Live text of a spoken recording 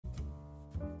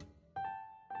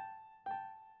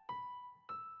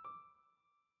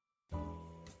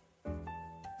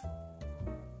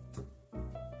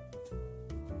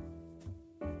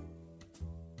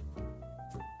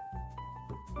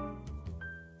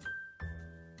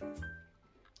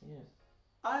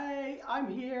I'm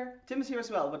here. Tim is here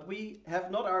as well, but we have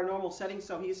not our normal settings,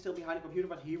 so he is still behind the computer,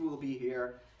 but he will be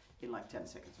here in like 10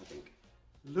 seconds, I think.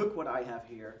 Look what I have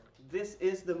here. This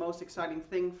is the most exciting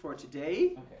thing for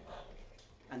today. Okay.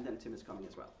 And then Tim is coming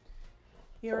as well.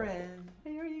 Here I am.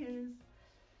 Here he is.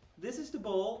 This is the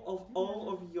ball of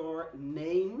all of your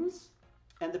names.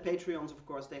 And the Patreons, of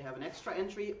course, they have an extra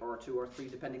entry, or 2 or 3,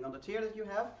 depending on the tier that you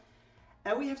have.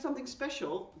 And we have something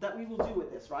special that we will do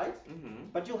with this, right? Mm-hmm.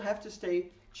 But you'll have to stay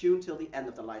tuned till the end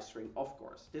of the live stream, of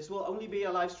course. This will only be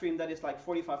a live stream that is like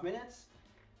 45 minutes,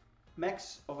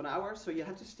 max of an hour, so you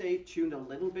have to stay tuned a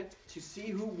little bit to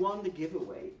see who won the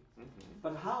giveaway. Mm-hmm.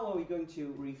 But how are we going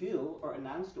to reveal or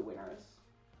announce the winners?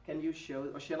 Can you show,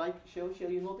 or shall you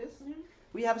hold this? Mm-hmm.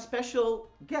 We have a special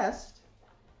guest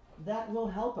that will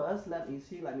help us. Let me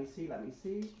see.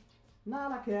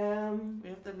 Nala Cam. We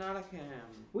have the Nala Cam.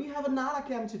 We have a Nala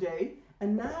Cam today,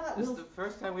 and Nala This will... is the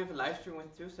first time we have a live stream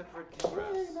with 2 separate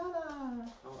cameras. Hey, Nala.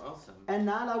 Oh, awesome. And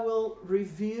Nala will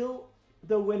reveal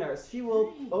the winners. She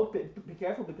will open. Be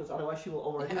careful, because otherwise she will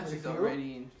already Yeah, she's reveal.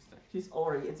 already interested. She's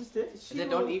already interested. And they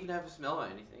don't even have a smell or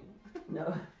anything.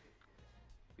 No.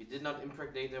 We did not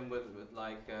impregnate them with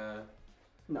like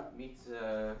No. meat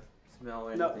smell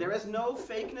or No, anything. there is no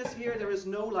fakeness here. There is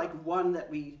no like one that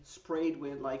we sprayed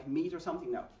with like meat or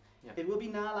something. No. Yeah. It will be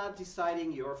Nala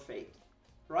deciding your fate.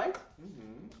 Right?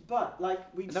 Mm-hmm. But like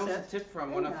we And said... that was a tip from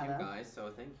Hey, one of you Nala. guys,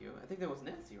 so thank you. I think that was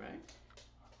Nancy, right?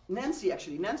 Nancy,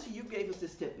 actually. Nancy, you gave us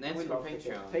this tip. Nancy We from love the tip.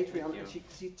 Patreon. Patreon, Thank and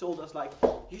she told us like,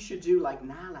 you should do like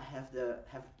Nala have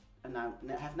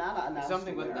Nala announce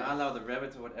Something the with winner. Nala or the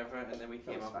rabbit or whatever, and then we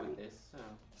came was up funny. with this. So.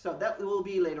 So that will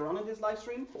be later on in this live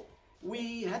stream.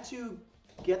 We had to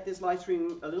get this live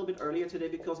stream a little bit earlier today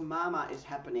because Mama is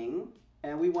happening,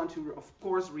 and we want to, of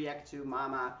course, react to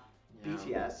Mama, Yeah.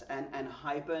 BTS, and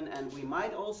Hypen, and we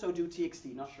might also do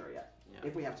TXT. Not sure yet, Yeah.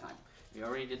 if we have time. We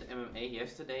already did MMA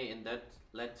yesterday, and that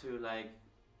led to like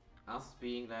us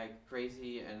being like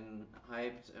crazy and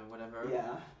hyped and whatever.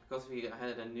 Yeah. Because we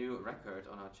had a new record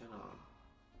on our channel.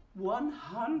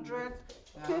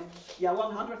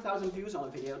 100,000 views on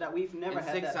a video that we've never in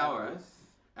had 6 that hours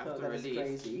so after that is release.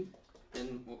 crazy.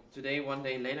 And today, one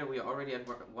day later, we are already at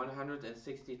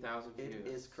 160,000 views. It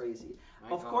is crazy. My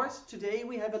Of God. course, today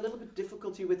we have a little bit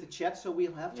difficulty with the chat, so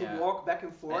we'll have to Yeah. walk back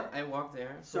and forth. I walked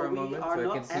there So for a we moment, are so I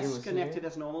can not see as who's connected here.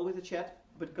 as normal with the chat,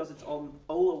 because it's all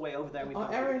the way over there. We Oh,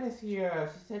 can't Erin is here.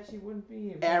 She said she wouldn't be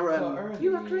here. Erin, So early.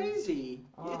 you are crazy.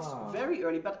 Ah. It's very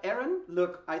early. But Erin,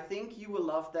 look, I think you will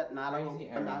love that Nala will Crazy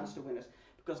Erin. announce the winners.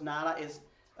 Because Nala is,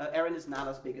 Erin is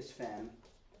Nala's biggest fan.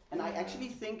 And I actually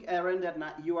think, Erin, that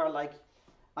you are like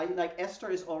Esther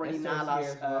is already Esther is Nala's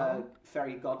here as well.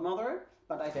 fairy godmother.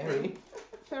 But I Fairy? think,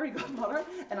 fairy godmother.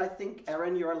 And I think,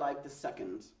 Erin, you're like the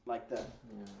second, like the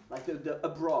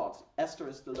abroad. Esther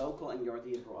is the local and you're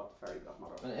the abroad fairy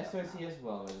godmother. And Esther is here as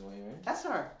well, by the way, right?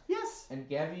 Esther, yes. And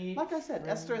Gabby. Like I said,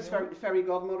 Gabby Esther is Hill? fairy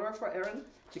godmother for Erin,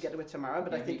 together with Tamara,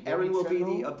 but I Gabby- think Erin will be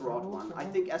Gabby the Trevor? abroad one. I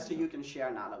think, Esther, you can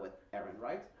share Nala with Erin,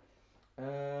 right?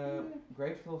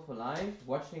 Grateful for life.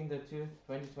 Watching the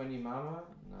 2020 Mama.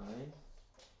 Nice.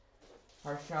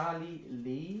 Harshali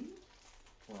Lee.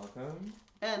 Welcome.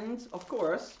 And, of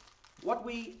course, what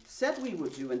we said we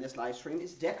would do in this live stream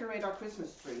is decorate our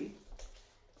Christmas tree.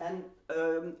 And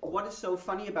what is so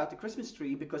funny about the Christmas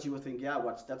tree, because you would think, yeah,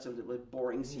 that's a little bit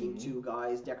boring seeing two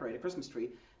guys decorate a Christmas tree.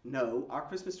 No, our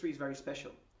Christmas tree is very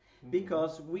special.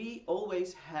 Because we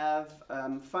always have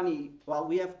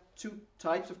we have 2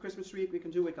 types of Christmas tree we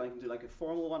can do. We can do like a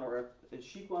formal one or a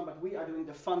chic one, but we are doing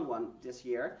the fun one this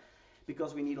year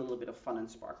because we need a little bit of fun and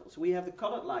sparkle. So we have the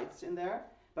colored lights in there,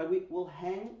 but we will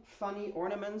hang funny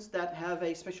ornaments that have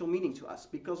a special meaning to us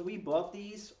because we bought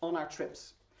these on our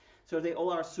trips. So they all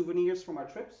are souvenirs from our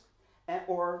trips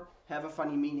or have a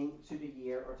funny meaning to the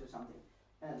year or to something.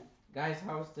 And Guys,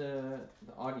 how's the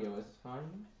audio? Is it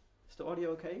fine? is the audio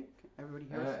okay? Everybody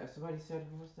hears? Somebody said,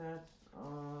 who was that?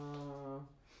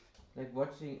 Like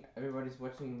everybody's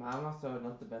watching Mama, so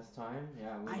not the best time.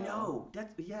 Yeah, we I know.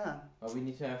 That yeah. But we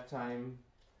need to have time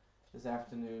this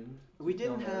afternoon. We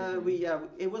didn't have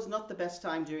it was not the best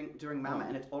time during Mama, No.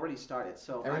 and it already started.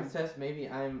 So Erin says maybe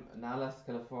I'm Nala's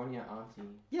California auntie.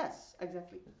 yes,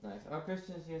 exactly. That's nice. Oh,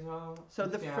 Christian is here as well. So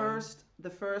the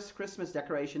Christian. first Christmas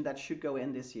decoration that should go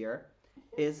in this year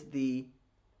is the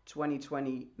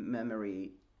 2020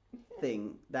 memory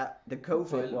thing, that the COVID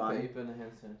Toilet one. paper and a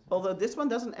hand sanitizer. Although this one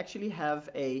doesn't actually have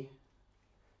a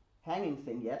hanging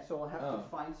thing yet, so I'll have to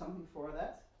find something for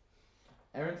that.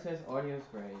 Erin says audio is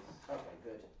great. Okay,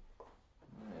 good.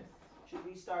 Nice. Should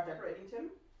we start decorating, Tim?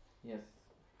 Yes.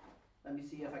 Let me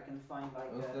see if I can find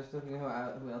like. Just looking who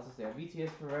else is there. BTS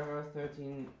Forever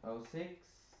 1306.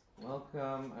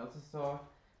 Welcome. I also saw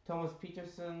Thomas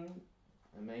Peterson.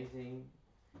 Amazing.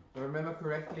 If I remember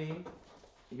correctly,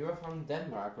 you are from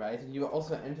Denmark, right? And you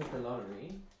also entered the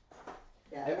lottery.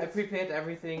 Yeah, I prepared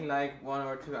everything like 1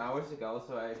 or 2 hours ago,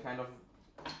 so I kind of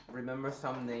remember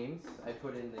some names I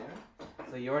put in there.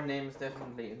 So your name is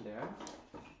definitely in there.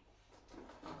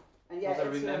 and yeah, Because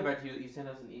I remembered you sent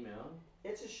us an email.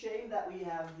 It's a shame that we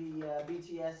have the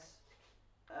BTS,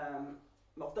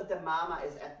 of that the Mama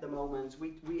is at the moment.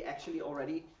 We actually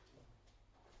already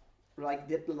like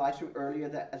did the live stream earlier,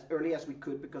 that as early as we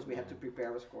could, because we had to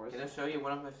prepare, of course. Can I show you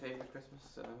one of my favorite Christmas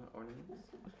ornaments?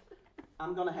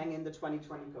 I'm gonna hang in the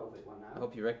 2020 COVID one now. I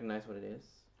hope you recognize what it is.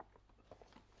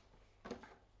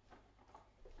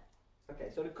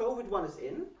 Okay, so the COVID one is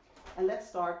in, and let's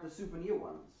start the souvenir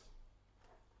ones.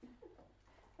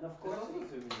 And of course, That's also a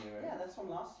souvenir, right? yeah, that's from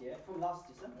last year, from last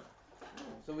December.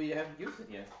 So we haven't used it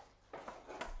yet.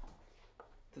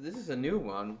 So this is a new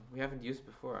one we haven't used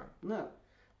before. No.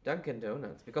 Dunkin'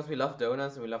 Donuts. Because we love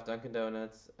donuts and we love Dunkin'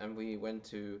 Donuts, and we went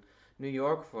to New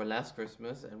York for last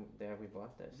Christmas, and there we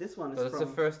bought this. This one is so it's the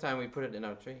first time we put it in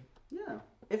our tree. Yeah.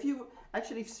 If you've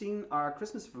actually seen our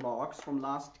Christmas vlogs from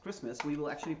last Christmas, we will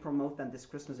actually promote them this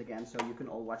Christmas again, so you can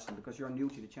all watch them, because you're new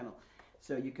to the channel.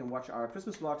 So you can watch our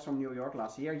Christmas vlogs from New York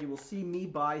last year. You will see me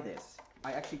buy this.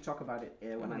 I actually talk about it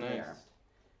when I'm there.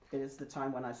 It is the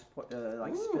time when I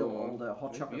spill all the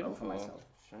hot chocolate over myself.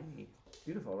 Shiny.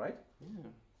 Beautiful, right? Yeah.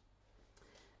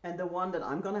 And the one that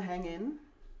I'm gonna hang in,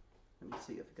 let me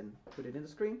see if I can put it in the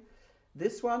screen.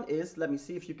 This one is, let me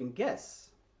see if you can guess.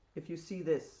 If you see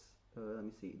this, let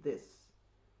me see, this.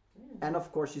 Yeah. And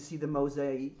of course you see the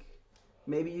mosaic.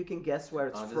 Maybe you can guess where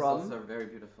it's from. This is also a very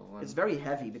beautiful one. It's very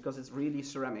heavy because it's really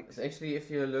ceramics. It's actually, if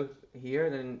you look here,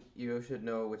 then you should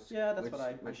know which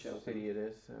city it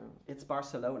is. So. It's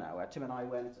Barcelona, where Tim and I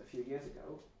went a few years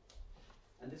ago.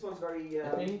 And this one's very... I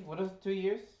think, what was it, 2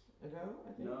 years ago?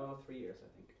 I think? No, 3 years, I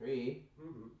think. 3?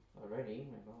 Mm-hmm. Already?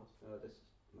 My God. This is...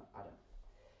 No, I don't.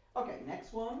 Okay,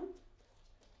 next one.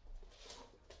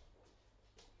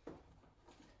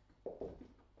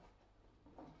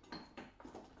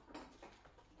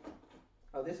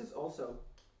 Oh,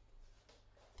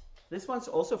 this one's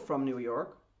also from New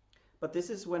York, but this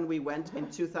is when we went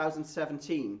in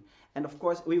 2017. And of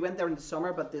course, we went there in the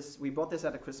summer, but we bought this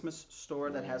at a Christmas store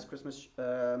that has Christmas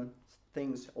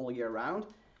things all year round.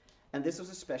 And this was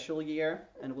a special year,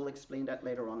 and we'll explain that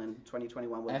later on in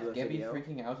 2021. We'll do a Gabby video.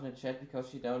 freaking out in the chat because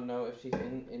she don't know if she's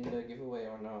in the giveaway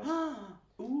or not.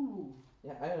 Ooh.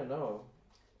 Yeah, I don't know.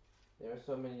 There are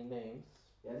so many names.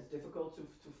 Yeah, it's difficult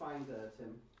to find,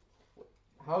 Tim.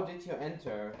 How did you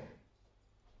enter?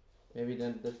 Maybe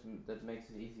then that makes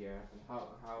it easier. And how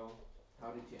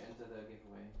did you enter the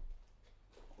giveaway?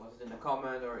 Was it in a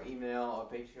comment or email or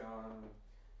Patreon?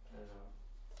 I don't know.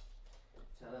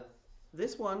 Tell us.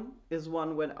 This one is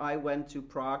one when I went to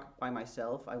Prague by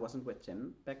myself. I wasn't with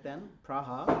Tim back then.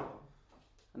 Praha.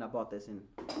 And I bought this in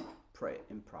Prague.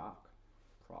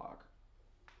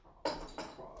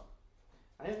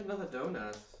 I have another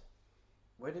donut.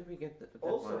 Where did we get that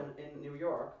also one? in New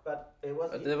York, but it was...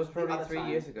 that was probably 3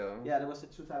 years ago. Yeah, that was in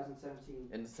 2017.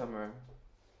 In the summer.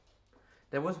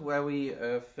 That was where we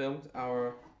filmed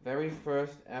our very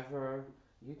first ever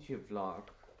YouTube vlog.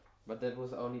 But that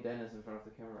was only Dennis in front of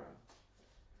the camera.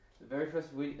 The very first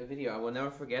video, I will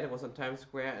never forget, it was on Times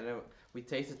Square, and we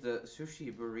tasted the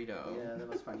sushi burrito. Yeah, that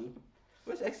was funny. It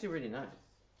was actually really nice.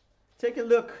 Take a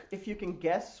look if you can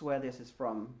guess where this is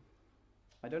from.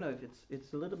 I don't know if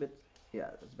it's a little bit...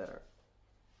 Yeah, that's better.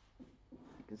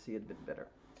 You can see it a bit better.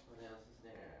 What else is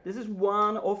there? This is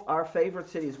one of our favorite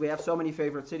cities. We have so many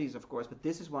favorite cities, of course, but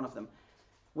this is one of them.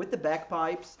 With the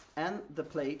bagpipes and the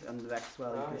plate on the back as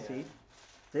well, you can see.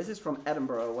 This is from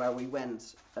Edinburgh, where we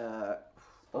went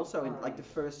also in like the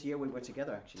first year we were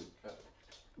together, actually.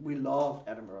 We loved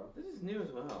Edinburgh. This is new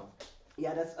as well.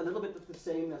 Yeah, that's a little bit the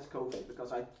same as COVID,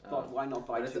 because I thought, why not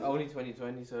buy but it's two? only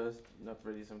 2020, so it's not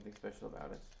really something special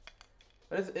about it.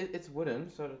 But it's wooden,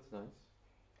 so that's nice.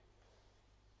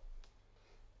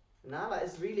 Nala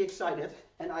is really excited,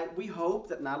 and we hope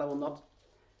that Nala will not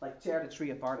like tear the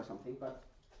tree apart or something, but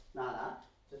Nala.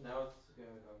 Just now it's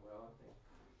going well, I think.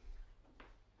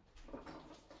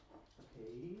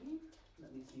 Okay,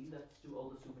 let me see, let's do all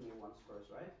the souvenir ones first,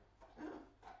 right?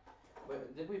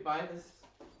 But did we buy this?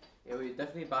 Yeah, we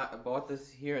definitely bought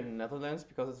this here in the Netherlands,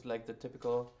 because it's like the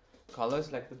typical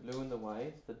colors, like the blue and the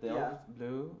white, the Delft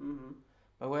blue. Mm-hmm.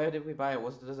 But where did we buy it?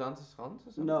 Was it the Zantestrand or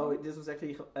something? No, this was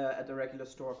actually at a regular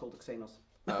store called Xenos.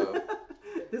 Oh.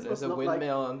 This There's was a not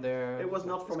windmill on there. It was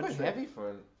not from a trip. It's quite heavy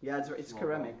for it's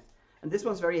ceramics. And this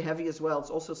one's very heavy as well.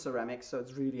 It's also ceramics, so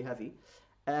it's really heavy.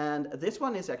 And this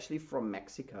one is actually from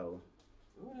Mexico.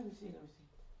 Oh, let me see.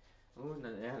 Oh, no,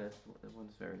 yeah, that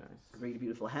one's very nice. Really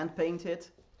beautiful, hand painted.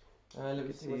 Let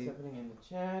me see what's happening in the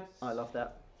chat. I love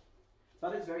that.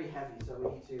 But it's very heavy, so we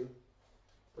need to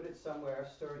put it somewhere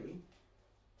sturdy,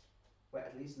 where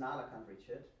at least Nala can't reach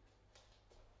it.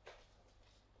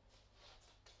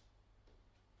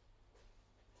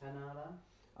 Nala?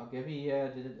 Oh, Gabby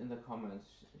did it in the comments.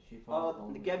 She found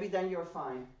Oh, Gabby, then you're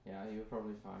fine. Yeah, you're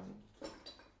probably fine.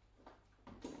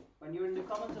 When you're in the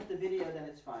comments of the video, then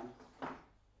it's fine.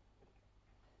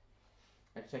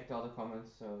 I checked all the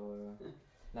comments, so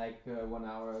like 1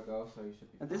 hour ago, so you should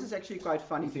be. And this is actually quite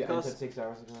funny if you because entered 6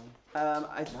 hours ago.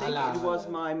 I think it was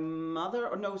my mother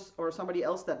or somebody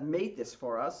else that made this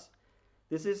for us.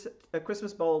 This is a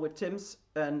Christmas bowl with Tim's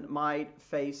and my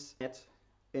face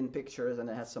in pictures, and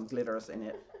it has some glitters in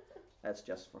it. That's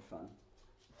just for fun.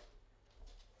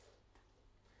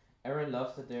 Aaron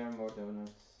loves that there are more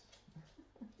donuts.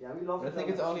 Yeah, we love. But I think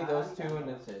it's only those two, and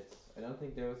that's it. I don't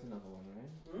think there was another one,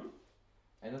 right? Hmm?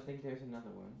 I don't think there's another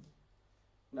one.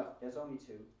 No, there's only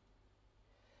two.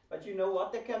 But you know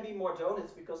what? There can be more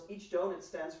donuts because each donut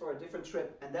stands for a different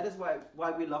trip, and that is why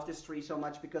we love this tree so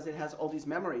much, because it has all these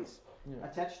memories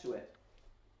attached to it.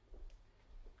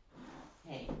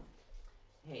 Hey.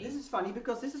 This is funny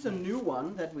because this is a new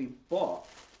one that we bought,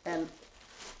 and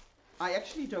I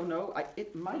actually don't know.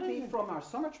 It might be from our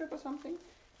summer trip or something.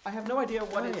 I have no idea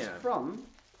what it's from,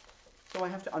 so I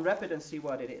have to unwrap it and see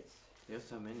what it is. There's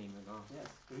so many, my god. Yes.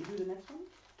 Can you do the next one?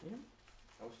 Yeah.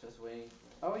 I was just waiting.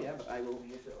 Oh yeah, but I will be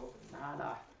here to open.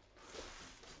 Nada.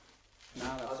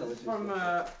 Oh, this is from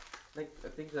like I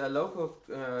think the local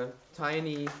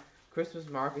tiny Christmas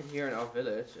market here in our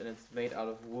village, and it's made out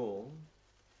of wool.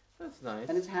 That's nice.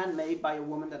 And it's handmade by a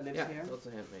woman that lives here. Yeah, it's also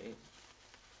handmade.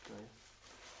 Nice.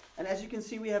 And as you can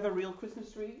see, we have a real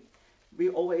Christmas tree. We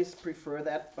always prefer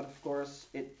that, but of course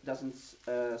it doesn't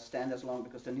stand as long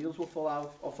because the needles will fall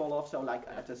off. So like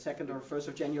at the 2nd or 1st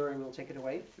of January, we'll take it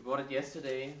away. We bought it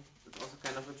yesterday. It's also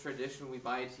kind of a tradition. We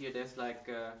buy it here. There's like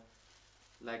a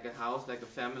house, like a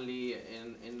family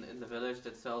in the village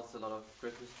that sells a lot of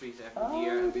Christmas trees every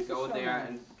year, and we go there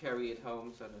and carry it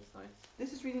home. So that's nice.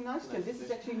 This is really nice, Tim. This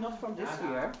is actually not from this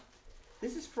year.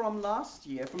 This is from last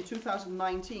year, from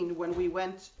 2019, when we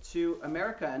went to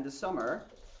America in the summer.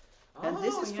 And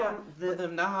this is from the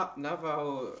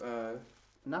Navajo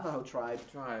tribe.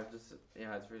 It's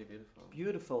really beautiful.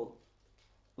 Beautiful.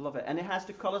 Love it. And it has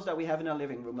the colors that we have in our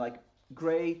living room, like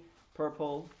grey,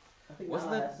 purple. I think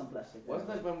wasn't it has some plastic. Wasn't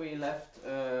that when we left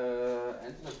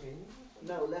Antelope Canyon?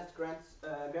 No, left Grand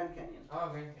Canyon. Oh,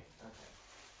 Grand Canyon. Okay.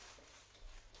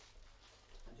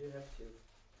 I do have to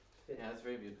fit. Yeah, it's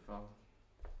very beautiful.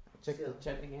 Check the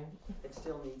chat again. It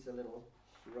still needs a little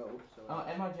rope. So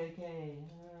MRJK.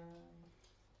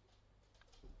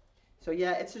 So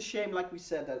yeah, it's a shame, like we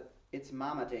said, that it's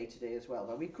Mama Day today as well.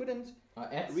 But we couldn't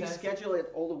reschedule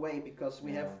it all the way because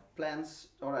we have plans,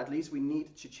 or at least we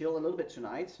need to chill a little bit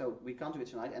tonight. So we can't do it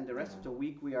tonight, and the rest of the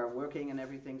week we are working and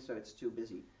everything, so it's too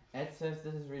busy. Ed says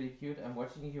this is really cute. I'm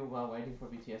watching you while waiting for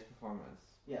BTS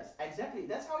performance. Yes, exactly.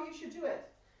 That's how you should do it.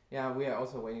 Yeah, we are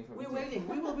also waiting for BTS. We're waiting.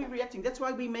 We will be reacting. That's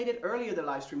why we made it earlier, the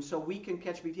live stream, so we can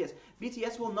catch BTS.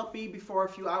 BTS will not be before a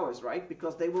few hours, right?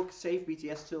 Because they will save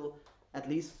BTS till at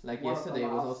least like yesterday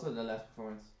was also the last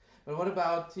performance. But what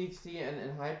about TXT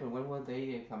and Hypen? When will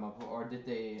they come up, or did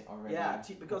they already? Yeah,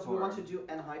 because we want to do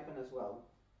Hypen as well.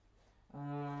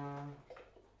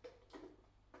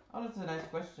 Oh, that's a nice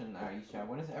question, Aisha.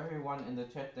 When is everyone in the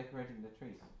chat decorating the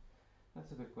trees?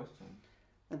 That's a good question.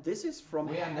 And this is from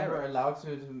We are never allowed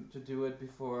to do it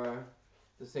before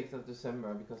the 6th of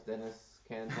December because Dennis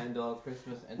can handle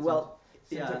Christmas and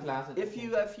Sinterklaas. If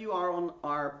you are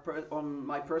on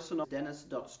my personal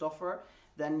Dennis.STUFR,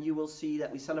 then you will see that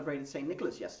we celebrated St.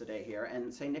 Nicholas yesterday here,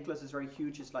 and St. Nicholas is very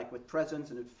huge. It's like with presents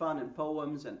and with fun and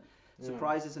poems and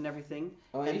surprises and everything.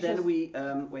 Oh, and then we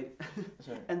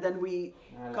and then we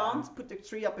can't put the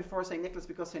tree up before St. Nicholas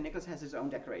because St. Nicholas has his own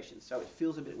decorations, so it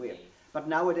feels a bit weird. But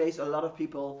nowadays a lot of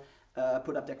people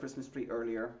put up their Christmas tree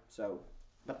earlier. So,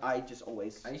 but I just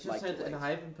always. Aisha said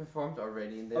Hypen performed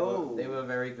already, and they were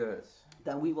very good.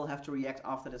 Then we will have to react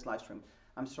after this live stream.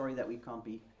 I'm sorry that we can't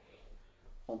be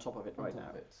on top of it right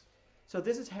now. So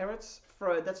this is Harrods.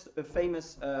 That's a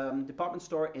famous department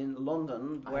store in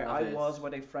London where I was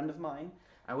with a friend of mine.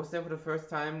 I was there for the first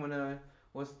time when I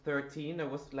was 13. It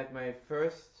was like my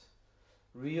first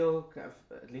real,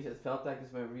 at least it felt like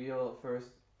it's my real first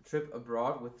trip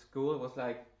abroad with school. It was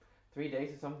like 3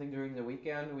 days or something during the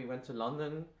weekend. We went to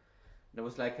London. It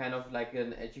was like kind of like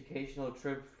an educational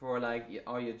trip for like,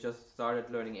 you just started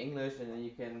learning English and then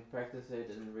you can practice it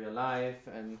in real life,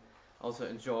 and also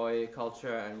enjoy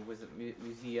culture and visit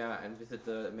musea and visit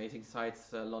the amazing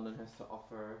sites London has to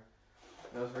offer.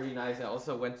 It was really nice. I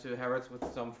also went to Harrods with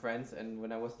some friends, and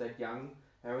when I was that young,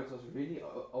 Harrods was really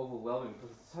overwhelming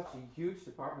because it's such a huge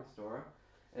department store,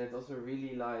 and it's also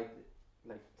really like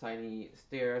tiny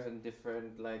stairs and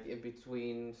different like in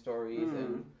between stories,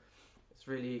 and it's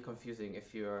really confusing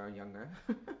if you are younger.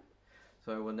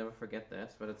 So I will never forget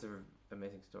that. But it's an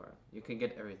amazing store. You can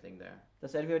get everything there.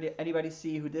 Does anybody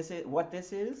see who this is? What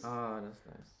this is? Ah, that's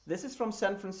nice. This is from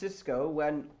San Francisco.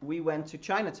 When we went to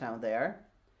Chinatown there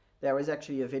is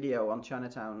actually a video on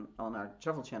Chinatown on our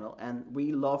travel channel, and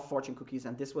we love fortune cookies,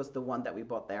 and this was the one that we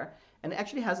bought there. And it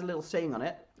actually has a little saying on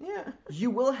it. Yeah. You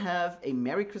will have a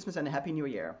Merry Christmas and a Happy New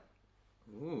Year.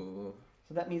 Ooh.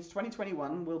 So that means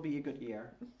 2021 will be a good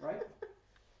year, right?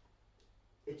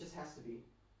 It just has to be.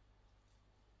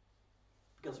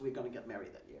 Because we're going to get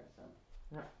married that year. So.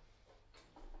 Yeah.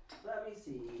 Let me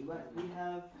see. What we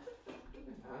have.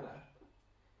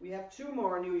 We have two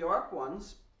more New York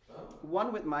ones. Oh.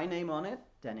 One with my name on it,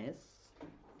 Dennis.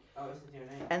 Oh, is it your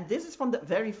name? And this is from the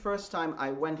very first time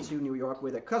I went to New York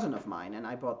with a cousin of mine, and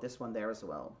I bought this one there as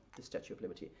well, the Statue of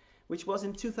Liberty, which was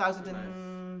in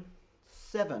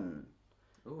 2007,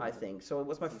 Ooh, I think. So it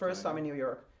was my first time in New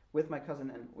York with my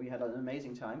cousin, and we had an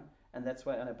amazing time, and that's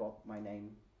why I bought my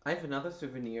name. I have another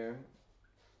souvenir.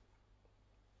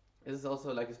 This is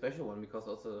also like a special one because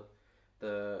also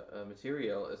the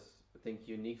material is, I think,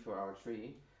 unique for our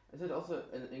tree. Is it also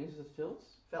in English? Is it felt?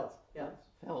 Felt, yeah.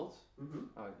 Felt? Mm-hmm.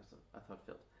 Oh, I thought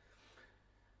felt.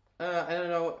 I don't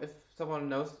know if someone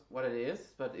knows what it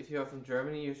is, but if you're from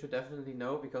Germany, you should definitely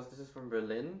know because this is from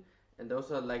Berlin, and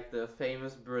those are like the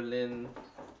famous Berlin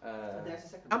there's a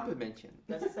second one. Ampelmännchen.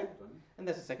 There's a second one. And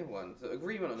there's a second one. So a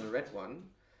green one and a red one.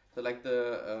 So like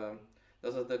those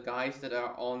are the guys that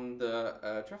are on the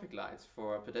traffic lights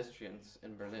for pedestrians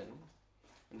in Berlin.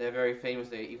 And they're very famous.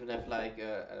 They even have like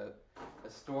a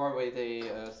store where they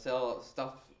sell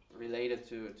stuff related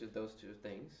to those two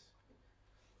things.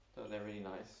 So they're really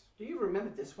nice. Do you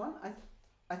remember this one?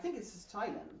 I think this is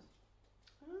Thailand.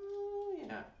 Oh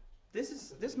yeah.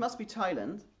 This must be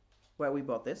Thailand, where we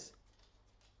bought this.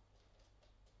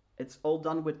 It's all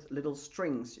done with little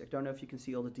strings. I don't know if you can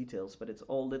see all the details, but it's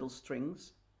all little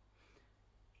strings.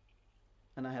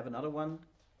 And I have another one.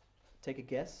 Take a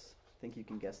guess. I think you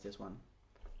can guess this one.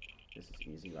 This is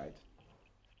easy, right?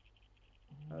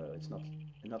 Oh, it's not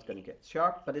going to get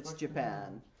sharp, but it's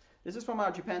Japan. This is from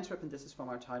our Japan trip, and this is from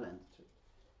our Thailand trip.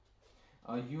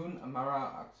 Yoon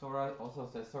Amara Aksora also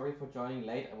says, sorry for joining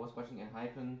late. I was watching a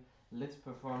Hypen Lit's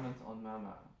performance on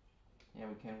Mama. Yeah,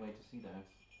 we can't wait to see that.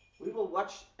 We will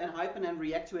watch and hypen and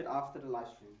react to it after the live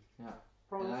stream. Yeah.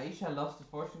 Promise. And Aisha loves the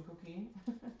fortune cookie.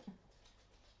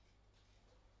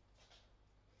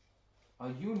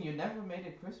 Oh, Yoon, you never made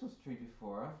a Christmas tree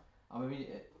before. Or maybe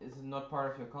is it not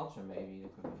part of your culture? Maybe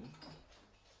it could be.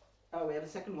 Oh, we have a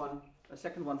second one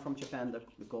from Japan, the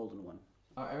golden one.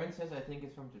 Oh, Erin says I think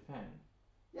it's from Japan.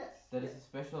 Yes. That is a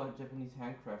special Japanese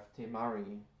handcraft,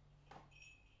 temari.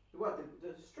 What,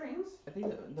 the strings? I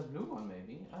think the blue one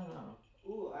maybe. I don't know.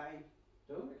 Ooh, I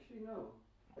don't actually know.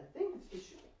 I think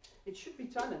it should be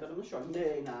Thailand, but I'm not sure.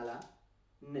 Nee, Nala.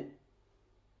 Nee.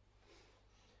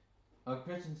 Oh,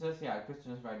 Christian says, yeah,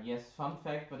 Christian is right. Yes, fun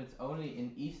fact, but it's only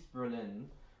in East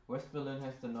Berlin. West Berlin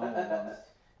has the normal ones.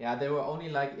 Yeah, they were only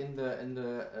like in the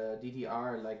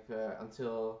DDR like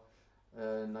until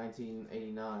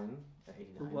 1989.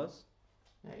 89. Who was?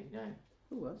 Yeah, 89.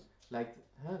 Who was? Like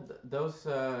those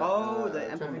the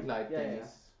traffic light yeah,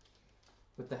 things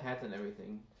with the hat and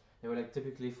everything. They were like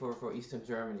typically for Eastern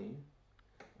Germany.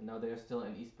 And now they are still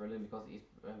in East Berlin because East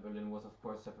Berlin was of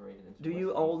course separated into. Do West you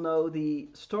and all East. know the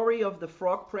story of the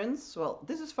Frog Prince? Well,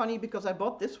 this is funny because I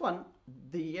bought this one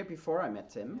the year before I met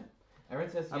Tim. Yeah. Aaron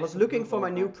says, I yes, was the looking blue for my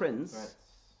ball new back prince. threads.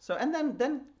 So and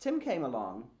then Tim came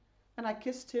along, and I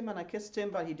kissed him,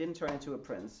 but he didn't turn into a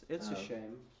prince. It's a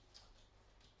shame.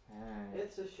 Hey.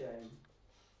 It's a shame.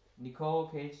 Nicole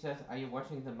Cage says, are you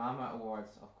watching the Mama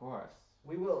Awards? Of course.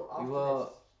 We will after We will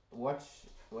this. watch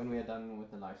when we are done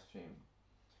with the live stream.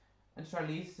 And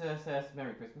Charlize says,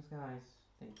 Merry Christmas, guys.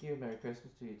 Thank you. Merry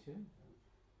Christmas to you too.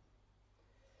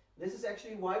 This is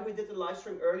actually why we did the live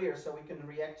stream earlier, so we can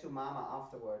react to Mama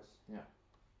afterwards. Yeah.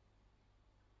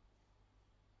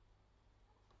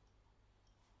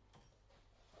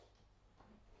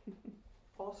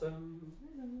 Awesome.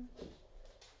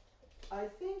 I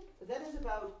think that is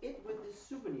about it with the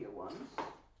souvenir ones.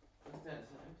 What's that? Is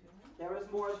that empty already? There is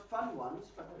more fun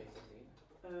ones, but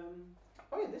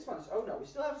oh yeah, this one's. Oh no, we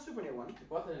still have a souvenir one. We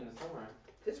bought it in the summer.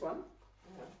 This one.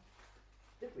 Yeah.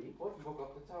 Did we? Both book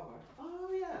of the tower.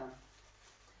 Oh yeah.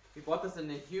 We bought this in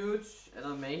a huge and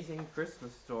amazing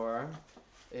Christmas store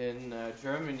in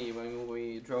Germany when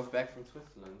we drove back from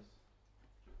Switzerland.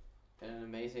 In an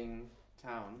amazing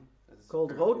town.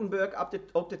 Called Rotenburg op de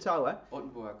Touw.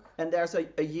 Rotenburg. And there's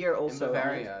a year also. In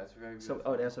Bavaria, it's very beautiful.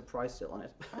 So, there's a price still on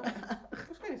it.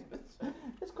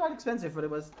 It's quite expensive, but it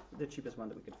was the cheapest one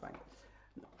that we could find.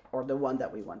 Or the one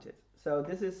that we wanted. So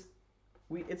this is,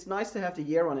 it's nice to have the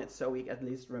year on it so we at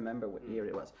least remember what year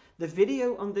it was. The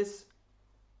video on this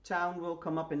town will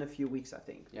come up in a few weeks, I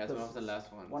think. Yeah, it's one of the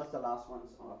last ones. One of the last ones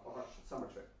on our summer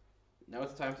trip. Now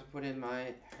it's time to put in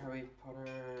my Harry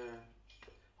Potter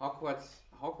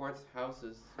Hogwarts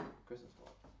houses Christmas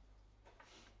wall.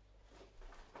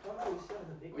 Oh, no, we still have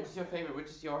a big Which is your favorite? Which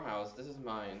is your house? This is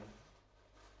mine.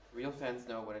 Real fans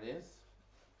know what it is,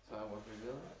 so I won't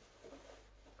reveal it.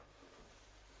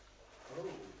 Oh,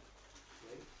 wait,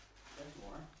 there's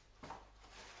more.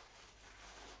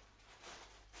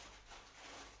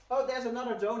 Oh, there's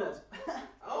another donut.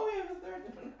 Oh, we have a third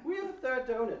donut. We have a third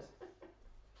donut.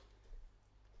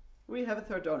 We have a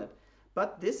third donut.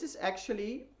 But this is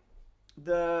actually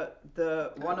the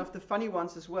one of the funny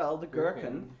ones as well, the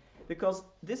gherkin. Because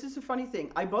this is a funny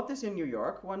thing. I bought this in New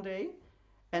York one day,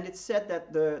 and it said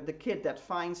that the kid that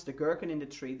finds the gherkin in the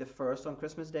tree the first on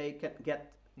Christmas Day can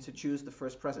get to choose the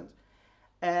first present.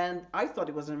 And I thought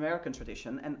it was an American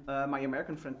tradition, and my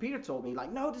American friend Peter told me,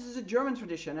 like, no, this is a German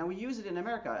tradition, and we use it in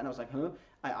America. And I was like, huh?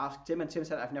 I asked Tim, and Tim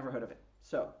said, I've never heard of it.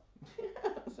 So,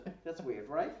 that's weird,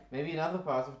 right? Maybe in other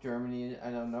parts of Germany I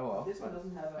don't know of. This one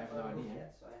doesn't have I have no idea.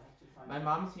 yet, so I have to find My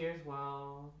mom's here as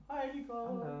well. Hi,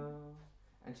 Nicole. Hello.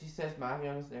 And she says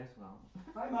Marion is there as well.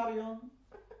 Hi, Marion.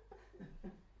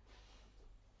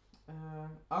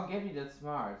 Oh, Gabby, that's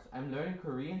smart. I'm learning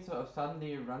Korean, so if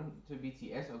suddenly run to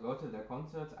BTS or go to their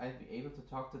concerts, I'd be able to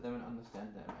talk to them and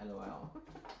understand them. LOL.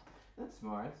 That's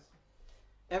smart.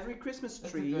 Every Christmas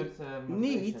That's tree a good,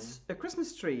 needs a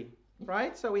Christmas tree,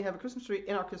 right? So we have a Christmas tree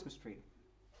in our Christmas tree.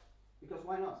 Because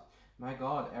why not? My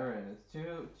God, Erin, it's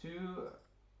 2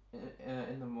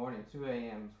 in the morning, 2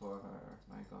 a.m. for her.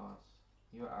 My God,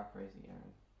 you are crazy,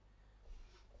 Erin.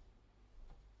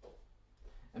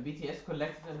 And BTS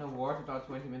collected an award about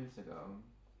 20 minutes ago.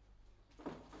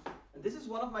 And this is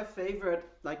one of my favorite,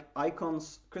 like,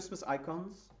 icons, Christmas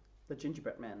icons, the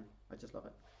gingerbread man. I just love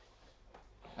it.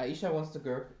 Aisha wants the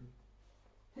gherkin.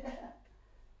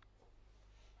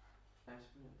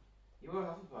 You were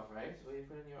Hufflepuff, right? So you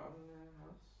put in your own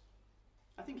house?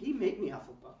 I think he made me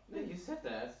Hufflepuff. No, you said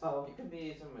that. Oh. You can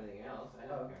be somebody else. I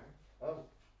don't care. Oh.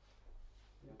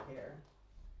 You don't care?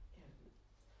 Yeah.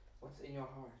 What's in your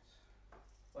heart?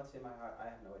 What's in my heart? I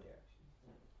have no idea,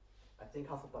 actually. I think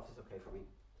Hufflepuff is okay for me.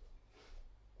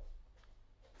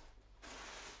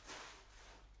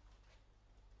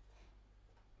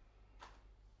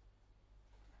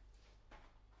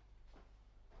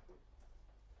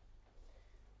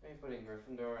 Are you putting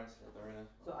Gryffindor and Slytherin as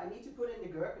well? So I need to put in the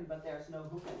gherkin, but there's no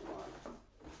hook anymore.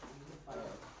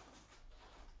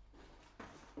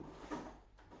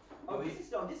 Oh,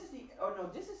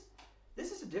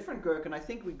 this is a different gherkin. I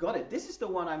think we got it. This is the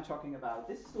one I'm talking about.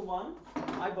 This is the one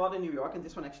I bought in New York, and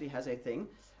this one actually has a thing,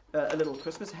 a little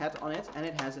Christmas hat on it, and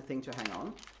it has a thing to hang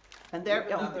on. And there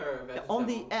on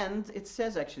the end it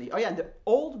says actually, oh yeah, in the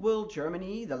old world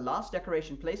Germany, the last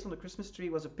decoration placed on the Christmas tree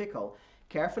was a pickle,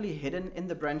 carefully hidden in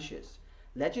the branches.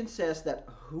 Legend says that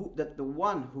the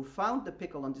one who found the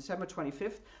pickle on December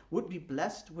 25th would be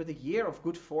blessed with a year of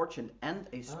good fortune and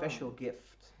a special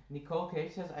gift. Nicole K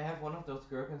says, I have one of those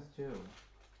gherkins too.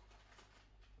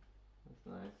 That's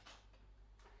nice.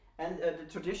 And the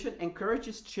tradition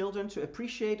encourages children to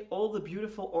appreciate all the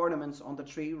beautiful ornaments on the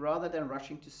tree rather than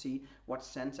rushing to see what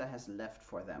Santa has left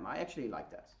for them. I actually like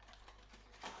that.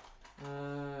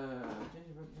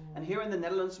 And here in the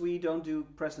Netherlands we don't do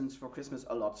presents for Christmas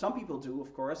a lot. Some people do,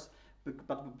 of course,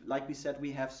 but like we said,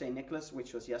 we have St. Nicholas,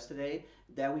 which was yesterday.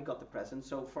 There we got the presents.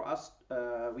 So for us,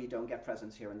 we don't get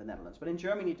presents here in the Netherlands. But in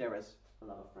Germany there is a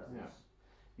lot of presents.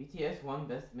 Yeah. BTS won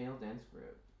Best Male Dance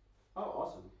Group. Oh,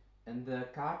 awesome. And the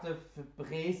Karte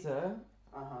Verbreze,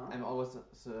 Uh-huh. I'm always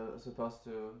supposed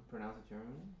to pronounce it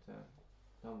German, so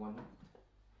don't wonder.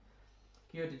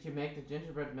 Kyo, did you make the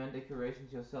gingerbread man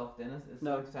decorations yourself? Dennis is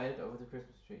so excited over the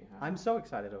Christmas tree. Huh? I'm so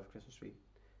excited over Christmas tree.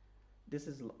 This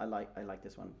is I like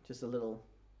this one. Just a little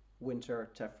winter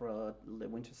tephra,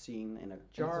 winter scene in a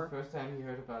jar. It's the first time you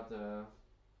heard about the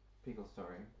pickle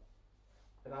story.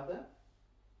 About the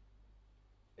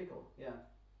pickle, yeah.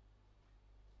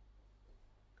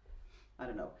 I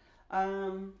don't know.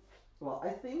 Well, I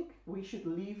think we should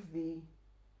leave the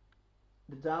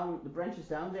branches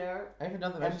down there. I have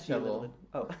another empty a little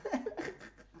vegetable. bit. Oh,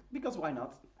 because why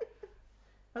not?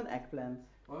 An eggplant.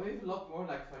 Well, we have a lot more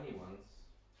like funny ones.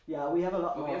 Yeah, we have a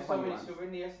lot But more we have so funny many ones.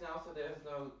 souvenirs now, so there's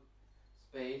no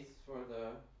space for the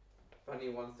funny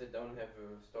ones that don't have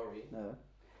a story. No.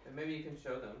 And maybe you can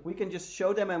show them. We can just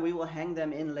show them and we will hang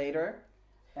them in later.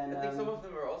 And I think some of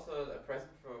them are also a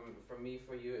present from me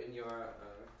for you in your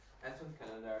advent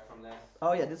calendar from last.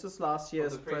 Oh yeah, this was last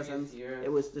year's the previous present. year.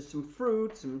 It was just some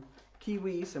fruit, some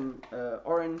kiwi, some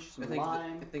orange, some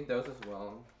lime. I think those as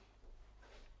well.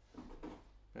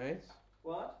 Right?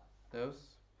 What? Those?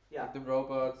 Yeah. Like the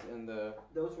robots and the.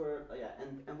 Those were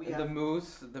and we and have the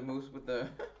moose with the.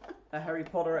 a Harry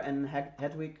Potter and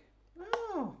Hedwig.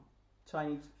 Oh.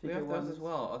 Tiny We figure have those ones. as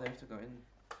well. Oh, they have to go in.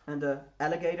 And a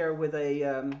alligator with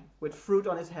a with fruit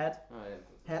on his head. Oh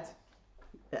yeah. Hat.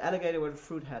 The alligator with a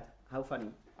fruit hat. How funny!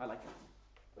 I like that.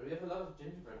 But we have a lot of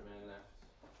gingerbread men left.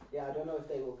 Yeah, I don't know if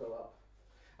they will go up.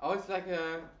 Oh, it's like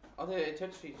a. Oh, they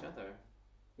attach to each other.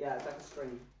 Yeah, it's like a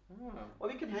string. Oh. Well,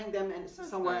 we can hang them and That's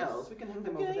somewhere nice. else. We can hang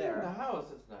them Yeah, over in the there.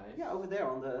 house, it's nice. Yeah, over there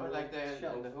on the Or like they're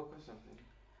shelf. on the hook or something.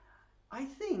 I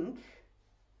think,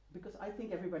 because I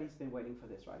think everybody's been waiting for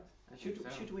this, right? think so.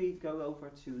 Should we go over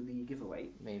to the giveaway?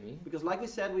 Maybe. Because like we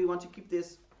said, we want to keep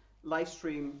this live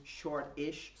stream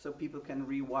short-ish so people can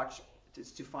rewatch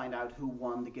to find out who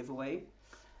won the giveaway.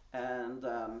 And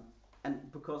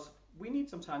because we need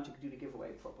some time to do the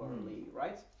giveaway properly,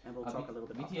 right? And we'll talk a little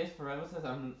bit about BTS Forever says,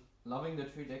 I'm loving the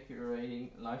tree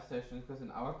decorating live session because in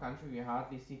our country we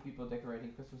hardly see people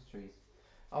decorating Christmas trees.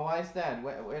 Oh, why is that?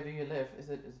 Where do you live? Is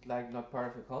it like not part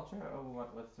of your culture or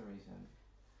what's the reason?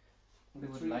 We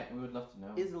would love to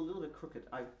know. Is a little bit crooked.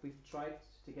 We've tried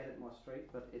to get it more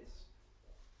straight, but it's.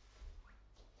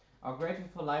 Our Grateful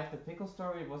for Life, the pickle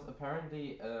story was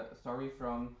apparently a story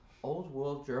from Old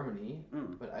World Germany,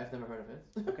 but I've never heard of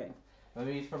it. Okay.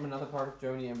 Maybe it's from another part of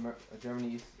Germany, and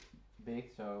Germany is big,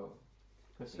 so.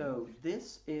 So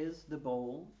this is the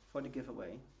bowl for the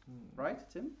giveaway, right,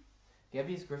 Tim?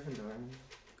 Gabby's Gryffindor.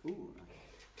 Ooh.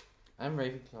 I'm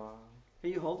Ravenclaw.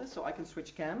 Can you hold this so I can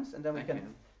switch cams and then we I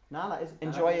can. Nala is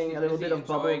Nala enjoying is a little busy bit of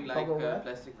bubble enjoying, bubble wrap.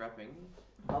 plastic wrapping.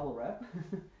 Bubble wrap.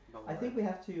 Bubble I think wrap. we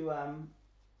have to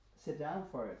sit down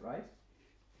for it, right?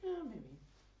 Yeah, maybe.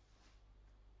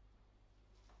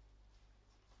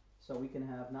 So we can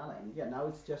have Nala in. Yeah, now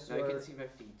it's just Now your. you can see my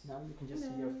feet. Now you can just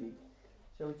see your feet.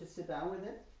 Shall we just sit down with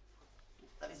it?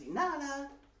 Let me see. Nala,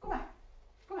 come on,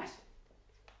 come on.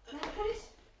 Nala, come eens.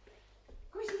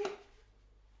 Come eens hier.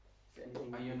 Is there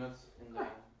anything? Are you not in the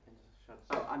shot?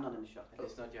 Oh, I'm not in the shot. And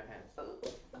it's not your hands. Oh,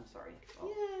 I'm sorry. Oh.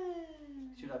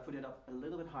 Yeah. Should I put it up a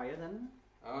little bit higher then?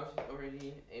 Oh, she's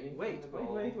already aiming Wait, for the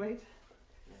ball. wait.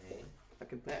 Okay. I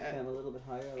can put the can a little bit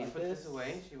higher You like put this. this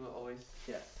away, she will always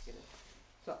Yes. get it.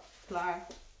 So, klaar.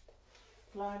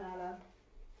 Klaar, Nala.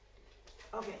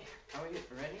 Okay. Are we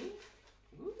ready?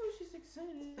 Ooh, she's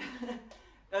excited.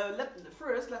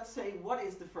 Let's say what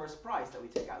is the first prize that we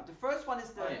take out. The first one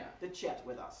is the chat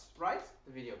with us, right?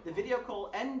 The video call. The video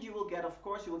call, and you will get, of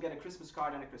course, a Christmas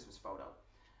card and a Christmas photo.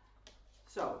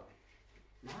 So,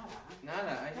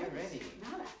 Nala, are you ready?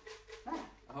 Nala.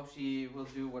 I hope she will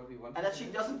do what we want. And that she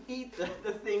doesn't eat the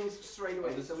things straight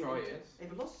away. Or destroy it.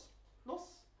 Even los.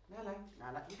 Nala.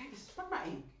 Nala, kijk eens, pak maar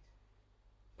één.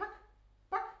 Pak.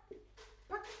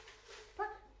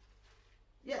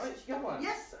 Yes. Oh, she got one.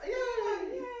 Yes.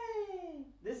 Yay.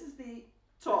 This is the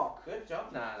talk. Good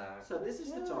job, Nala. So this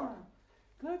is the talk.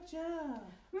 Good job.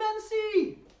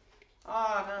 Nancy.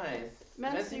 Ah, nice.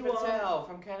 Nancy Patel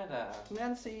from Canada.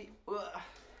 Nancy.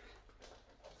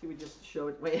 See, we just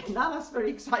showed. Wait, Nala's very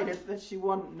excited that she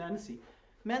won Nancy.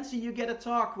 Nancy, you get a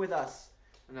talk with us.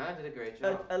 Nala did a great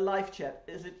job. A live chat.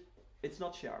 It's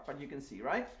not sharp, but you can see,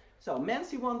 right? So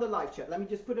Nancy won the live chat. Let me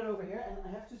just put it over here, and I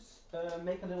have to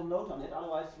make a little note on it.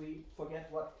 Otherwise, we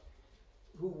forget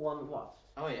who won what.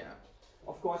 Oh yeah.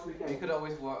 Of course, we can. We could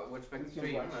always watch back the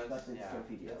stream. That's the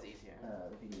video. That's easier.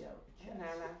 Video. Chat.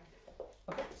 Nala.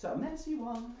 Okay, so Nancy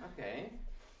won. Okay.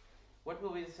 What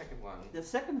will be the second one? The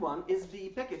second one is the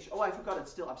package. Oh, I forgot it's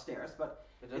still upstairs, but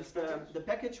it's the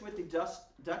package with the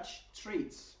Dutch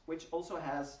treats, which also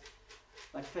has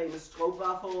like famous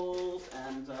stroopwafels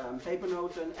and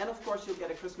pepernoten, and of course you'll get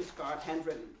a Christmas card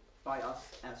handwritten by us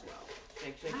as well.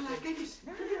 Shake. Kijk eens.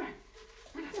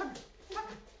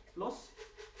 Los.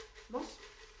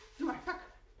 Doe maar.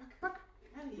 Pak.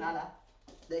 Nala.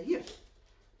 Hier.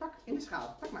 Pak, in de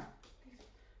schaal. Pak maar.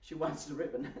 She wants the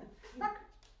ribbon. Pak.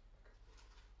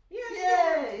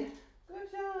 Yay!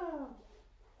 Good job.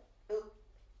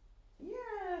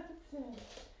 Yeah, that's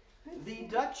it. The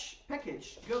Dutch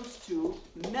package goes to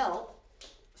Mel's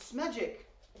Magic.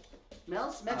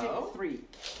 Mel's Magic 3.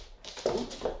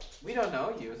 We don't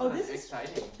know you, so this that's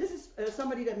exciting. This is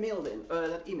somebody that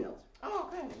emailed. Oh,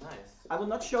 okay, nice. I will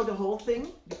not show the whole thing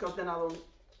because then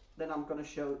I'm gonna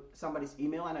show somebody's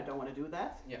email and I don't want to do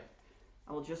that. Yeah.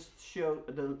 I will just show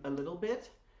a little bit.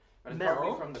 But it's Mel.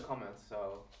 probably from the comments,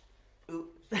 so Ooh.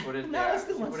 put it No, there. I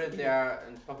still want Put to it see there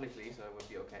and publicly, so it would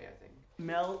be okay, I think.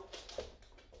 Mel,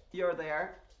 you're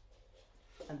there.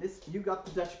 And this, you got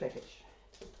the Dutch package.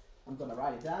 I'm gonna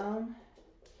write it down.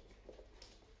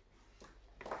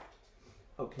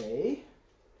 Okay.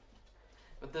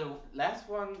 But the last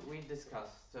one we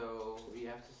discussed, so we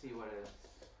have to see what it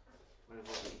will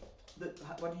be.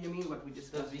 What do you mean? What we The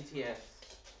discussed? BTS.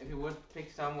 If you would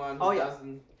pick someone who Oh, yeah.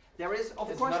 doesn't, There is, of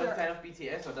is course, not a there, fan of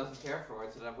BTS or doesn't care for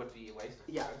it, so that would be a waste of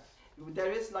Yeah. course.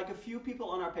 there is like a few people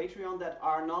on our Patreon that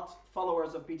are not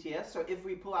followers of BTS. So if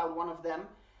we pull out one of them,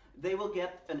 they will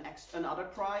get another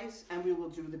prize, and we will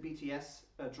do the BTS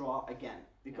draw again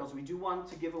because we do want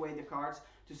to give away the cards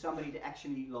to somebody that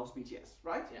actually loves BTS,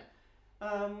 right? Yeah.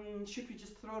 Should we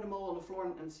just throw them all on the floor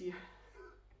and see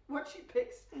what she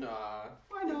picks? Nah.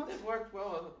 Why not? It worked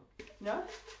well. No?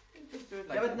 Just do it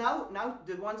like Yeah, but that. now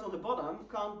the ones on the bottom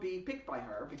can't be picked by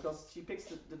her because she picks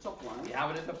the top one. Yeah,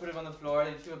 but if I put it on the floor,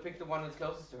 then she will pick the one that's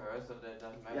closest to her, so that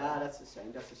doesn't matter. Yeah, that's the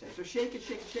same. That's the same. So shake it,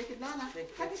 shake it, shake it. Nana,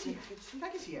 kijk eens hier.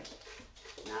 Kijk eens hier.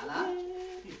 Nana.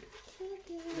 Hier.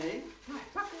 Nee.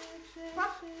 Pak.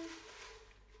 Pak.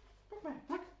 Pak maar.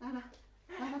 Pak. Nana.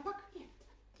 Nana, pak. Hier.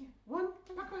 Hier. One.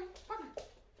 Pak maar. Pak.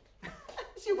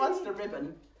 She wants the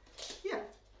ribbon. Hier.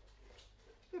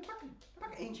 Hier, pak.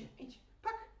 Pak eentje. Eentje.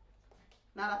 Pak.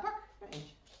 Nana, pak.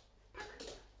 Eentje. Pak.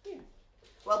 Hier.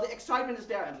 Well, the excitement is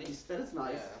there at least. That is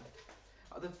nice.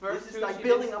 Yeah. The first This two is like she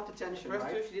building did, up the tension, the first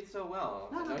right? two she did so well.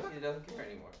 No, and no, now fuck. she doesn't care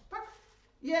anymore. Pak.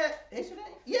 Yeah. Heeft ze dat?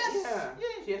 Yes. Yeah.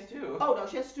 Yes. She has two. Oh no,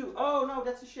 she has two. Oh no,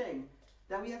 that's a shame.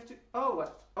 Then we have to. Oh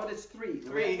what? Oh, that's three.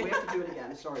 Three. We have to do it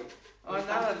again. Sorry. Oh,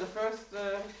 no, the first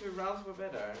two rounds were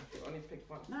better. She only picked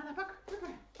one. Nana, pak, pak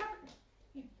maar, pak.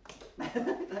 Hier.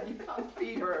 You can't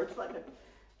feed her. It's like a.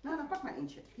 Nana, pak maar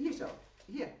eentje. Hier zo.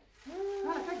 Hier.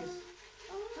 Nana, kijk eens.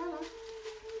 Nana.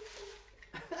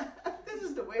 This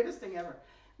is the weirdest thing ever.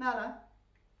 Nana.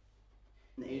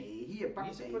 Nee, hier, pak You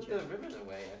eens need to put eentje. the ribbon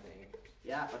away, I think.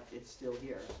 Yeah, but it's still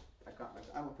here.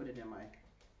 I will put it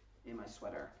in my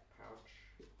sweater. Pouch.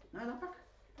 Nala, pak.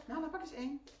 Nala, pak eens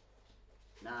één.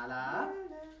 Nala.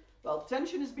 Well,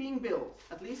 tension is being built.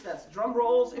 At least that's drum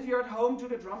rolls. If you're at home, do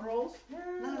the drum rolls.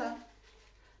 Nala.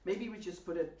 Maybe we just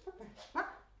put it. Pak.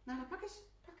 Nala, pak eens.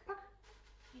 Pak, pak.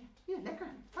 Hier, lekker.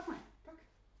 Pak maar. Pak.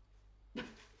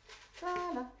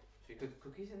 Nala. Should we put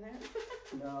cookies in there?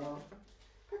 No.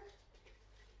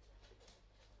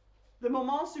 The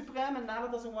moment supreme, and Nala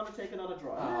doesn't want to take another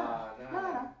draw. Ah, no.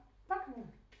 Nala, pak maar.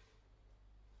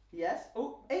 Yes.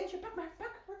 Oh, eentje, pak maar,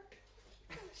 pak.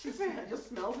 She just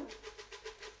smells it.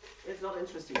 It's not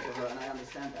interesting to her, and I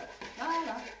understand that.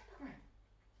 Nala, pak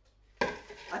maar.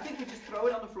 I think we just throw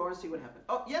it on the floor and see what happens.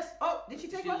 Oh, yes. Oh, did she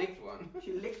take one? She licked one.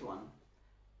 She licked one.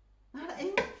 Nala,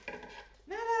 één.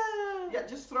 Nala. Yeah,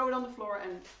 just throw it on the floor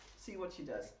and see what she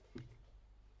does.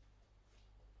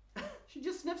 She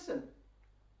just sniffs him.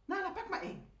 Nala, pak maar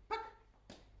één. Pak.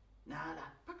 Nala,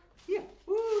 pak. Hier.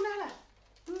 Oeh, Nala.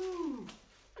 Oeh.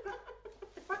 Pak.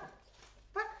 Pak.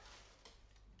 Pak.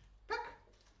 Pak.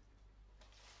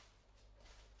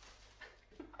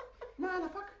 Nala,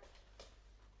 pak.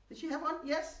 Did she have one?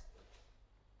 Yes?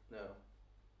 No.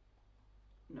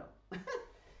 No.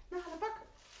 Nala, pak.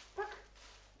 Pak.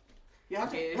 You have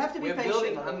Okay, to be we're patient.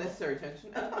 building unnecessary tension.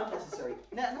 Unnecessary.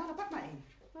 Nala, pak maar één.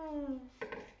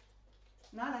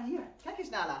 Nala, hier. Kijk eens,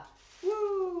 Nala.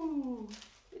 Woo!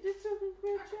 You did such a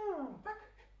great job. Pak.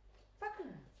 Pak.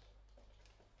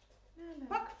 Nala.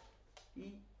 Pak.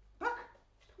 Pak.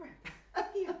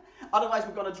 Hier. Otherwise,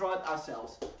 we're gonna draw it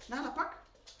ourselves. Nala, pak.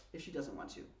 If she doesn't want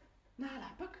to.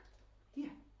 Nala, pak.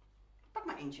 Hier. Pak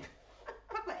maar eentje.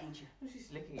 Pak maar eentje. Oh, she's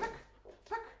licking Pak. it.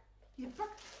 Pak. Hier, pak.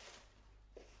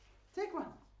 Take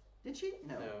one. Did she?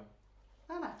 No. No.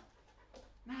 Nala.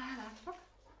 Nala, pak.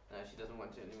 No, she doesn't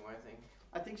want to anymore, I think.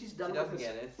 I think she's done She with doesn't this,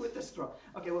 get it. with the straw.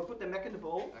 Okay, we'll put them back in the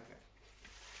bowl. Okay.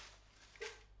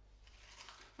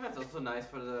 That's also nice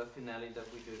for the finale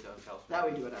that we do it ourselves. Now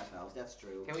we do it ourselves, that's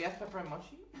true. Can we ask Pepper and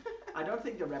Mochi? I don't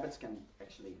think the rabbits can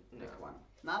actually pick No. one.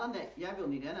 Nala, nee. Jij wil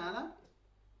niet, hè, Nala?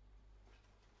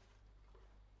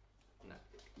 No.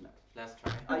 No. Let's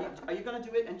try. Are you gonna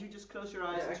do it and you just close your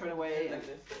eyes and turn away? Like And...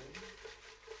 this.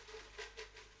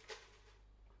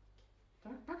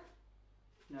 Pak.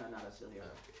 No, Nala's still here.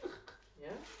 No.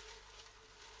 Yeah?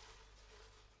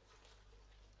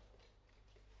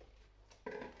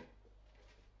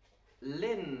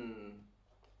 Lynn.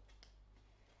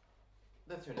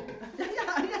 That's her name.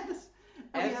 Yeah, yes.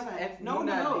 Oh, we S have a- F no,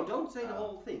 Nuna no, Lynn. don't say the Oh.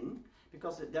 whole thing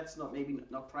because that's not maybe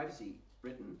not privacy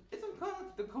written. It's in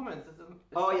the comments. It's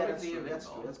Oh yeah, that's publicly true. That's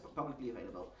available. true. That's publicly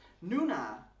available.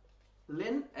 Nuna,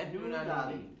 Lin And Nuna Nuna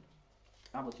Dali. Lini.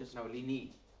 I will just. No, Lini.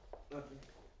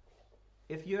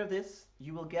 If you're this,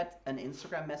 you will get an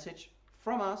Instagram message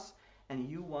from us, and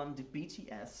you won the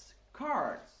BTS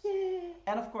cards. Yay!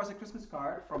 And of course, a Christmas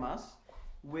card from us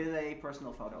with a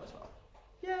personal photo as well.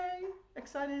 Yay!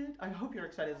 Excited! I hope you're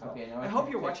excited as well. Okay, now I I hope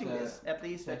can you're check watching the- this, at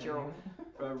least that check you'll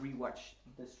again. rewatch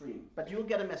the stream. But you'll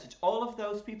get a message. All of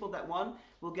those people that won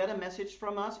will get a message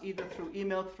from us, either through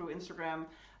email, through Instagram,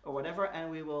 or whatever, and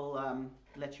we will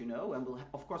let you know. And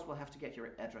of course, we'll have to get your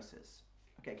addresses.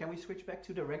 Okay, can we switch back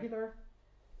to the regular?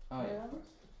 Oh yeah, Yeah. of course.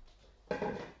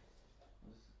 Okay.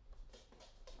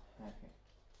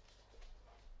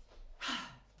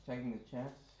 Checking the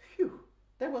chat. Phew,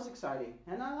 that was exciting.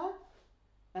 And Nala?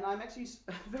 And I'm actually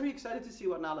very excited to see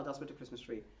what Nala does with the Christmas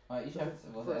tree. Each The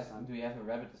was first asking, time. do we have a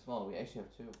rabbit as well? We actually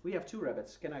have 2. We have 2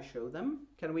 rabbits. Can I show them?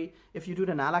 Can we? If you do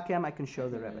the Nala cam, I can show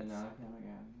the rabbits.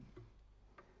 Again.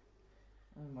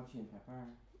 Mochi and Pepper.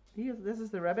 Here, this is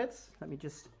the rabbits. Let me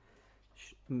just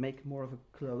make more of a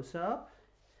close-up.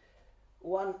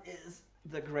 One is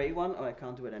the grey one. Oh, I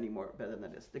can't do it anymore better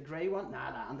than this. The grey one.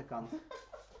 Nala aan de kant.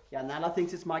 Yeah, Nala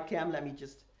thinks it's my cam. Let me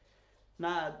just...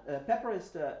 Pepper is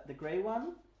the grey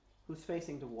one, who's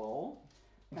facing the wall.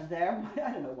 And there,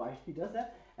 I don't know why he does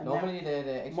that. And Normally they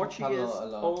actually Mochi cuddle is a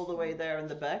lot. all the way there in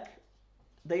the back.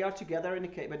 They are together in the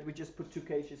cage, but we just put 2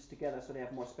 cages together so they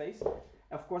have more space.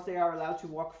 Of course, they are allowed to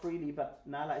walk freely, but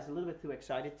Nala is a little bit too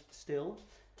excited still.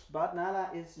 But Nala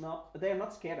is not, they are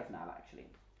not scared of Nala actually.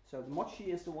 So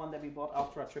Mochi is the one that we bought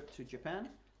after our trip to Japan.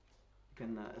 You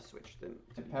can switch them.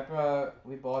 The Pepper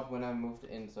we bought when I moved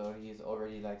in, so he's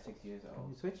already like 6 years Can old.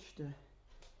 we switch the...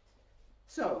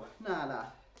 So,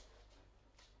 Nala.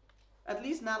 At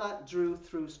least Nala drew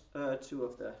through 2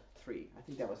 of the 3. I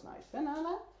think that was nice. And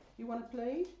Nala, you want to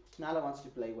play? Nala wants to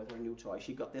play with her new toy.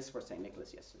 She got this for St.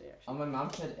 Nicholas yesterday, actually. Oh, my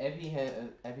mom said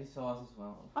Abby saw us as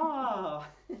well. Ah,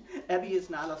 Abby is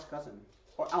Nala's cousin.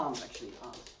 Or aunt, actually.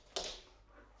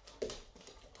 Aunt.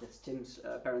 That's Tim's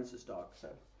parents' dog, so.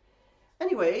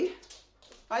 Anyway,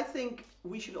 I think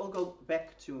we should all go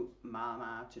back to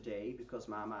Mama today, because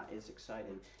Mama is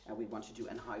exciting, and we want to do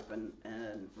and hype and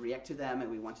react to them,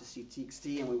 and we want to see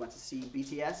TXT, and we want to see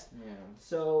BTS. Yeah.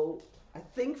 So I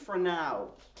think for now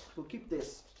we'll keep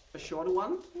this a shorter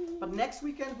one, but next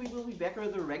weekend we will be back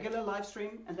with a regular live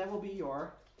stream, and that will be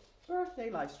your birthday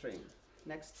live stream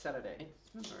next Saturday.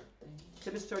 It's my birthday.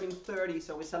 Tim is turning 30,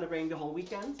 so we're celebrating the whole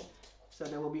weekend. So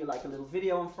there will be like a little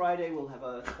video on Friday. We'll have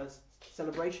a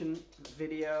celebration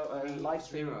video, live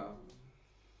stream. 0.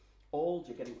 Old,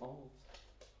 you're getting old.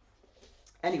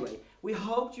 Anyway, we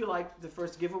hoped you liked the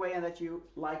first giveaway and that you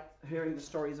liked hearing the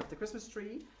stories of the Christmas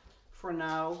tree. For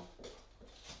now,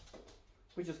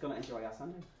 we're just gonna enjoy our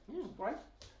Sunday. Yeah, right?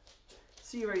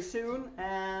 See you very soon.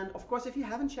 And of course, if you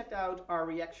haven't checked out our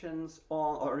reaction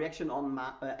on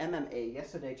MMA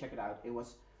yesterday, check it out. It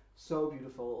was so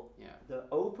beautiful. Yeah. The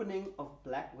opening of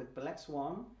Black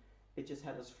Swan, it just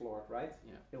had us floored, right?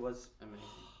 Yeah. It was Amazing.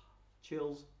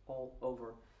 chills all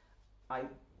over.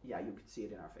 Yeah, you could see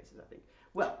it in our faces, I think.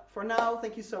 Well, for now,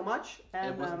 thank you so much.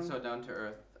 And It wasn't so down to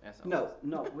earth as no,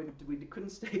 we couldn't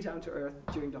stay down to earth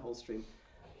during the whole stream.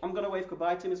 I'm gonna wave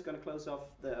goodbye. Tim is gonna close off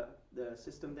the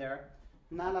system there.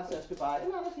 Nala says goodbye.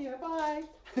 Nala's here. Bye.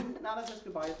 Nala says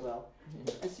goodbye as well.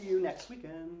 And see you next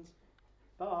weekend.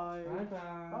 Bye.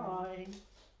 Bye-bye. Bye.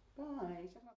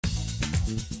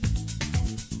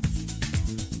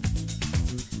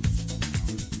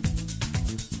 Bye.